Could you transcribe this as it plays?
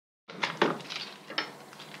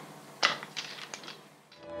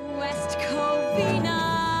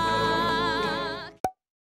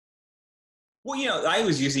Well, you know, I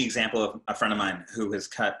always use the example of a friend of mine who has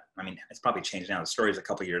cut, I mean, it's probably changed now. The story's a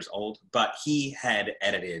couple years old, but he had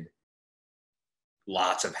edited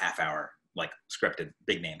lots of half-hour, like scripted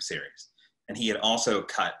big name series. And he had also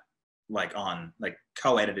cut like on like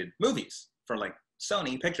co-edited movies for like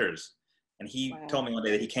Sony Pictures. And he told me one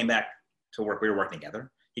day that he came back to work. We were working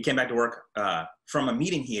together. He came back to work from a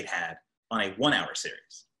meeting he had had on a 1 hour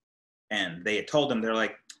series. And they had told him, they're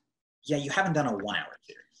like, yeah, you haven't done a 1 hour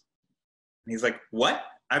series. And he's like, what?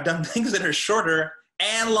 I've done things that are shorter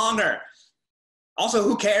and longer. Also,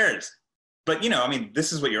 who cares? But, you know, I mean,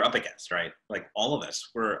 this is what you're up against, right? Like all of us,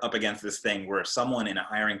 we're up against this thing where someone in a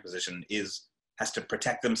hiring position has to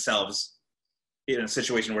protect themselves in a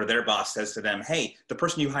situation where their boss says to them, hey, the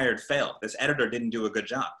person you hired failed. This editor didn't do a good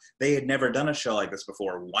job. They had never done a show like this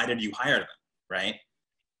before. Why did you hire them, right?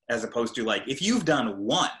 As opposed to like, if you've done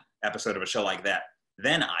one episode of a show like that,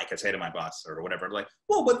 then I could say to my boss or whatever, like,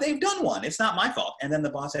 well, but they've done one. It's not my fault. And then the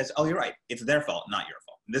boss says, oh, you're right. It's their fault, not your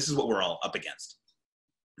fault. This is what we're all up against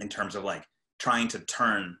in terms of like trying to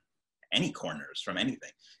turn any corners from anything.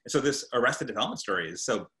 And so this Arrested Development story is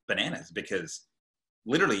so bananas because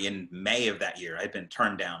literally in May of that year, I'd been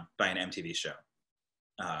turned down by an MTV show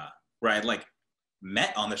where I'd like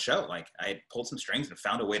met on the show. Like I had pulled some strings and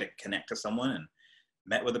found a way to connect to someone and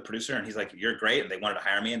met with the producer and he's like, you're great. And they wanted to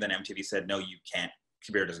hire me. And then MTV said, no, you can't.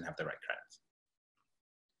 Kabir doesn't have the right credits,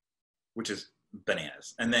 which is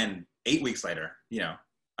bananas. And then 8 weeks later, you know,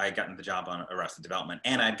 I had gotten the job on Arrested Development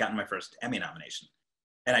and I'd gotten my first Emmy nomination.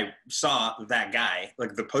 And I saw that guy,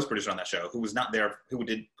 like the post producer on that show, who was not there,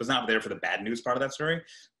 was not there for the bad news part of that story,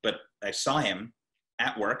 but I saw him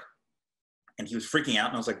at work and he was freaking out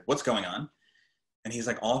and I was like, what's going on? And he's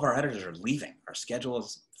like, all of our editors are leaving. Our schedule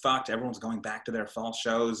is fucked. Everyone's going back to their fall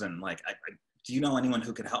shows. And like, do you know anyone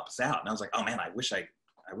who could help us out? And I was like, oh man, I wish I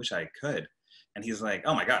could. And he's like,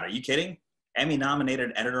 oh my God, are you kidding? Emmy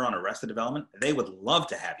nominated editor on Arrested Development. They would love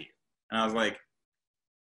to have you. And I was like,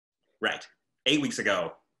 right. 8 weeks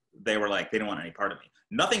ago, they were like, they didn't want any part of me.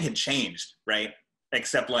 Nothing had changed, right?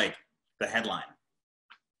 Except like the headline.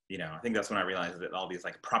 You know, I think that's when I realized that all these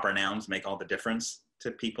like proper nouns make all the difference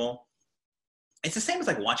to people. It's the same as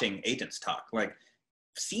like watching agents talk. Like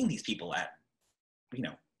I've seen these people at, you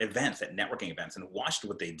know, events, at networking events and watched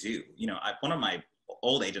what they do. You know, one of my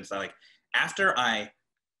old agents, after I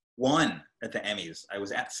won at the Emmys, I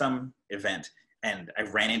was at some event and I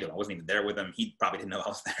ran into him. I wasn't even there with him. He probably didn't know I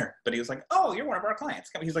was there, but he was like, oh, you're one of our clients.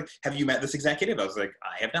 He's like, have you met this executive? I was like,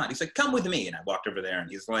 I have not. He's like, come with me. And I walked over there and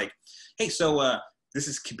he's like, hey, so this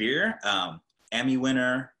is Kabir, Emmy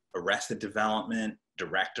winner, Arrested Development,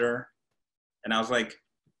 director. And I was like,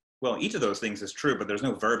 well, each of those things is true, but there's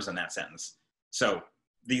no verbs in that sentence. So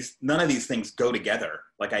none of these things go together.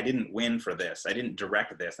 Like I didn't win for this. I didn't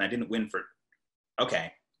direct this. And I didn't win for,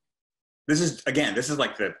 okay. This is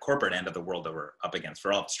like the corporate end of the world that we're up against.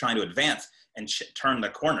 For all it's trying to advance and turn the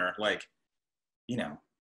corner. Like, you know,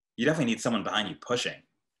 you definitely need someone behind you pushing,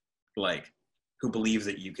 like, who believes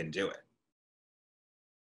that you can do it.